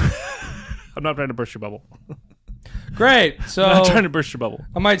right. I'm not trying to burst your bubble. Great. So I'm not trying to burst your bubble.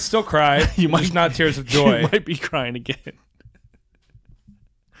 I might still cry. You might just not tears of joy. You might be crying again.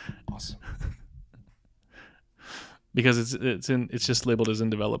 Awesome. Because it's just labeled as in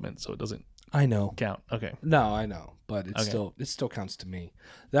development, so it doesn't. I know. Count. Okay. No, I know, but it still counts to me.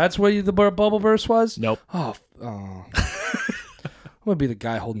 That's what the bubble burst was. Nope. Oh. I'm gonna be the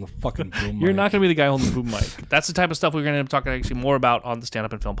guy holding the fucking boom mic. You're not gonna be the guy holding the boom mic. That's the type of stuff we're gonna end up talking actually more about on the Stand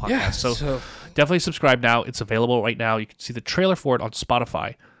Up and Film podcast. Yeah, so definitely subscribe now. It's available right now. You can see the trailer for it on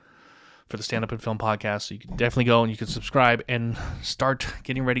Spotify for the Stand Up and Film podcast. So you can definitely go and you can subscribe and start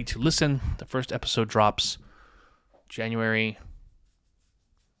getting ready to listen. The first episode drops January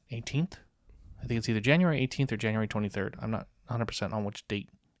 18th. I think it's either January 18th or January 23rd. I'm not 100% on which date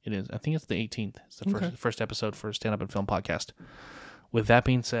it is. I think it's the 18th. It's the first episode for Stand Up and Film podcast. With that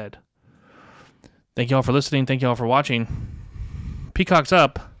being said, thank you all for listening. Thank you all for watching. Peacock's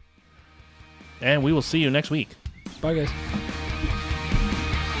up. And we will see you next week. Bye, guys.